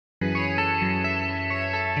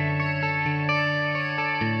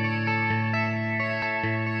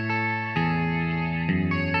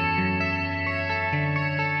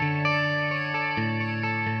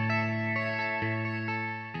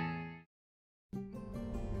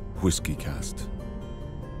WhiskyCast.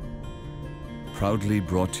 Proudly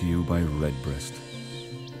brought to you by Redbreast,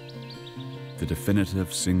 the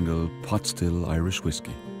definitive single pot still Irish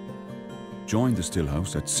whiskey. Join the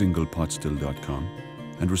Stillhouse at singlepotstill.com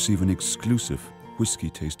and receive an exclusive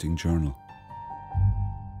whiskey tasting journal.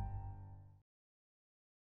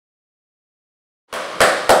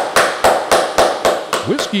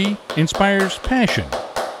 Whiskey inspires passion.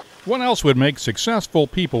 What else would make successful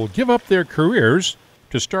people give up their careers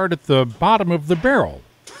to start at the bottom of the barrel,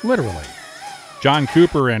 literally? John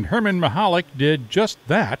Cooper and Herman Michalik did just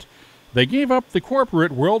that. They gave up the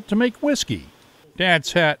corporate world to make whiskey.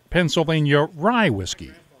 Dad's Hat, Pennsylvania rye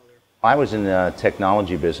whiskey. I was in the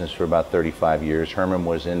technology business for about 35 years. Herman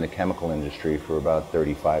was in the chemical industry for about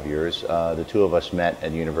 35 years. The two of us met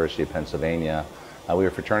at the University of Pennsylvania. We were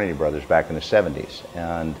fraternity brothers back in the 70s.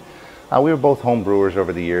 And we were both home brewers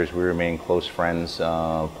over the years. We remained close friends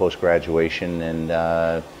post-graduation.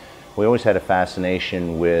 And we always had a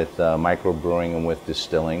fascination with microbrewing and with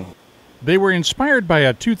distilling. They were inspired by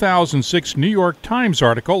a 2006 New York Times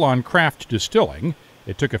article on craft distilling.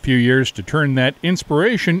 It took a few years to turn that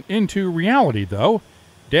inspiration into reality, though.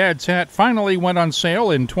 Dad's Hat finally went on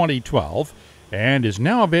sale in 2012 and is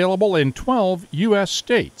now available in 12 U.S.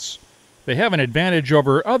 states. They have an advantage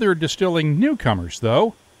over other distilling newcomers,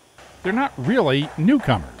 though. They're not really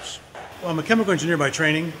newcomers. Well, I'm a chemical engineer by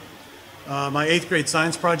training. My 8th grade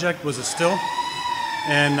science project was a still,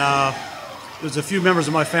 and there's a few members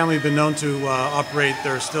of my family who've been known to operate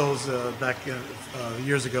their stills back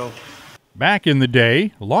years ago. Back in the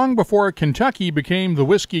day, long before Kentucky became the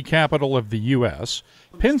whiskey capital of the U.S.,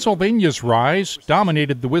 Pennsylvania's rise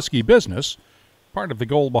dominated the whiskey business. Part of the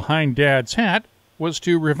goal behind Dad's Hat was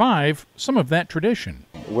to revive some of that tradition.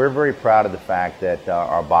 We're very proud of the fact that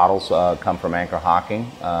our bottles come from Anchor Hocking,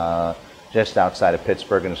 just outside of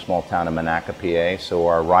Pittsburgh in a small town of Monaca, PA. So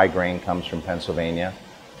our rye grain comes from Pennsylvania,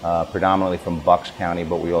 predominantly from Bucks County,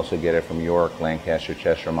 but we also get it from York, Lancaster,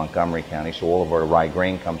 Chester, Montgomery County. So all of our rye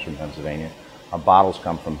grain comes from Pennsylvania. Our bottles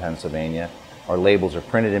come from Pennsylvania. Our labels are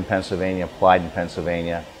printed in Pennsylvania, applied in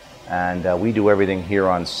Pennsylvania, and we do everything here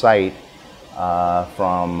on site.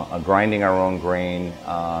 From grinding our own grain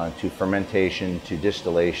to fermentation to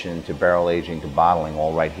distillation to barrel aging to bottling,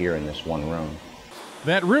 all right here in this one room.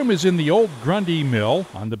 That room is in the old Grundy Mill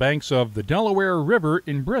on the banks of the Delaware River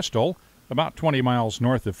in Bristol, about 20 miles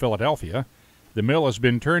north of Philadelphia. The mill has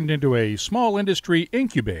been turned into a small industry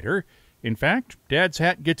incubator. In fact, Dad's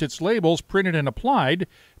Hat gets its labels printed and applied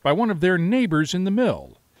by one of their neighbors in the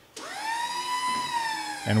mill.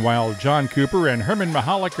 And while John Cooper and Herman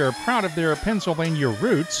Michalik are proud of their Pennsylvania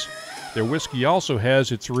roots, their whiskey also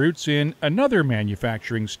has its roots in another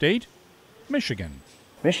manufacturing state, Michigan.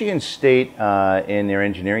 Michigan State, in their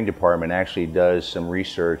engineering department, actually does some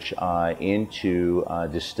research into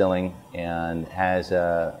distilling and has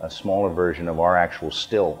a smaller version of our actual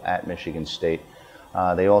still at Michigan State.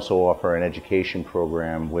 They also offer an education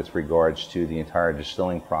program with regards to the entire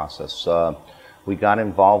distilling process. We got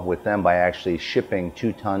involved with them by actually shipping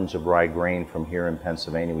 2 tons of rye grain from here in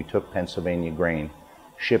Pennsylvania. We took Pennsylvania grain,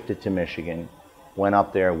 shipped it to Michigan, went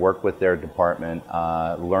up there, worked with their department,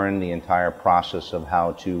 learned the entire process of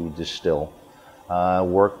how to distill,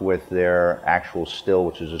 worked with their actual still,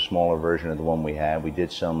 which is a smaller version of the one we had. We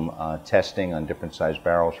did some testing on different size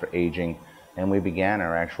barrels for aging, and we began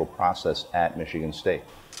our actual process at Michigan State.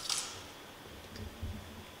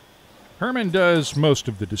 Herman does most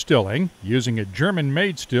of the distilling, using a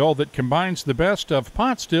German-made still that combines the best of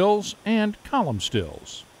pot stills and column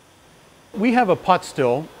stills. We have a pot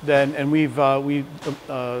still, and we've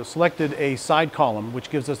selected a side column,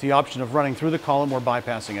 which gives us the option of running through the column or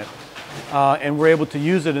bypassing it. And we're able to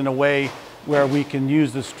use it in a way where we can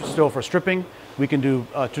use the still for stripping. We can do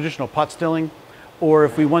traditional pot stilling, or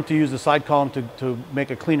if we want to use the side column to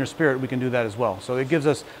make a cleaner spirit, we can do that as well. So it gives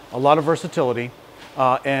us a lot of versatility.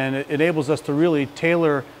 And it enables us to really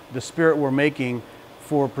tailor the spirit we're making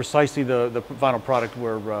for precisely the final product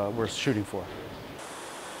we're shooting for.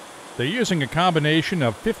 They're using a combination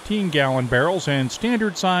of 15-gallon barrels and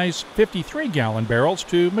standard-size 53-gallon barrels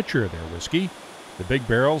to mature their whiskey. The big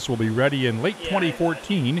barrels will be ready in late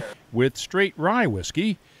 2014 with straight rye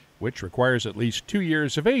whiskey, which requires at least 2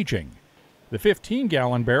 years of aging. The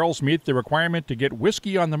 15-gallon barrels meet the requirement to get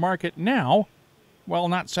whiskey on the market now, while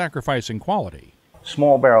not sacrificing quality.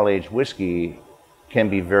 Small barrel aged whiskey can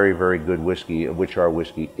be very, very good whiskey, of which our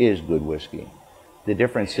whiskey is good whiskey. The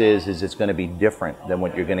difference is it's going to be different than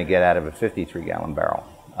what you're going to get out of a 53-gallon barrel.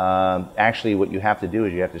 Actually, what you have to do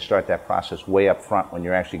is you have to start that process way up front when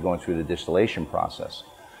you're actually going through the distillation process,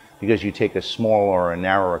 because you take a smaller or a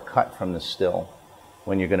narrower cut from the still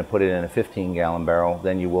when you're going to put it in a 15-gallon barrel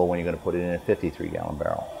than you will when you're going to put it in a 53-gallon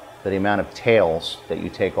barrel. The amount of tails that you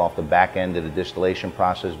take off the back end of the distillation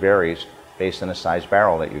process varies based on the size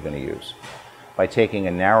barrel that you're going to use. By taking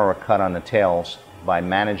a narrower cut on the tails, by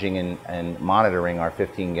managing and monitoring our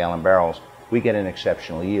 15-gallon barrels, we get an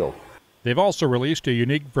exceptional yield. They've also released a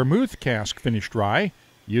unique vermouth cask finished rye,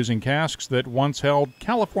 using casks that once held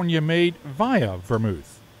California-made Via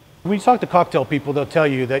vermouth. When you talk to cocktail people, they'll tell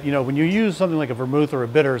you that, when you use something like a vermouth or a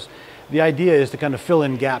bitters, the idea is to kind of fill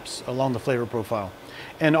in gaps along the flavor profile.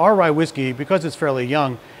 And our rye whiskey, because it's fairly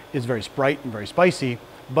young, is very bright and very spicy,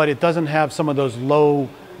 but it doesn't have some of those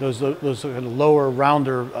those kind of lower,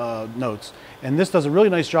 rounder notes. And this does a really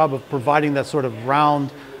nice job of providing that sort of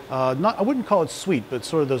round, I wouldn't call it sweet, but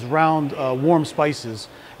sort of those round, warm spices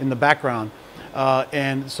in the background.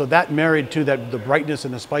 And so that married to the brightness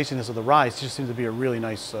and the spiciness of the rye just seems to be a really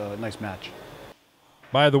nice match.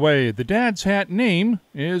 By the way, the Dad's Hat name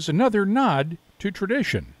is another nod to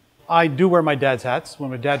tradition. I do wear my dad's hats.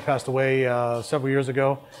 When my dad passed away several years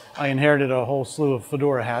ago, I inherited a whole slew of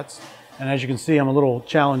fedora hats. And as you can see, I'm a little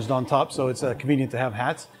challenged on top, so it's convenient to have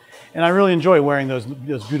hats. And I really enjoy wearing those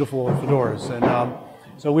beautiful fedoras. And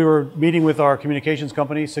so we were meeting with our communications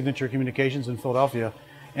company, Signature Communications in Philadelphia,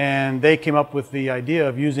 and they came up with the idea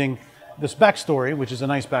of using this backstory, which is a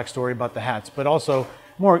nice backstory about the hats, but also,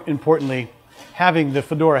 more importantly, having the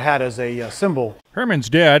fedora hat as a symbol. Herman's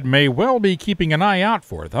dad may well be keeping an eye out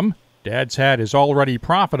for them. Dad's Hat is already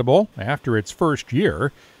profitable after its first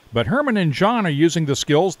year, but Herman and John are using the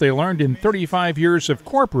skills they learned in 35 years of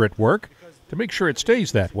corporate work to make sure it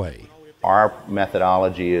stays that way. Our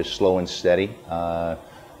methodology is slow and steady.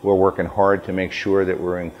 We're working hard to make sure that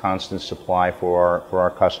we're in constant supply for our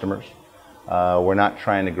customers. We're not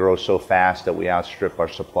trying to grow so fast that we outstrip our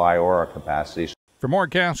supply or our capacities. For more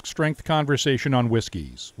Cask-Strength conversation on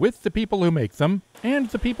whiskeys, with the people who make them and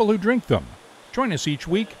the people who drink them, join us each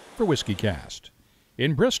week for WhiskyCast.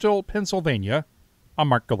 In Bristol, Pennsylvania, I'm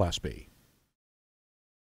Mark Gillespie.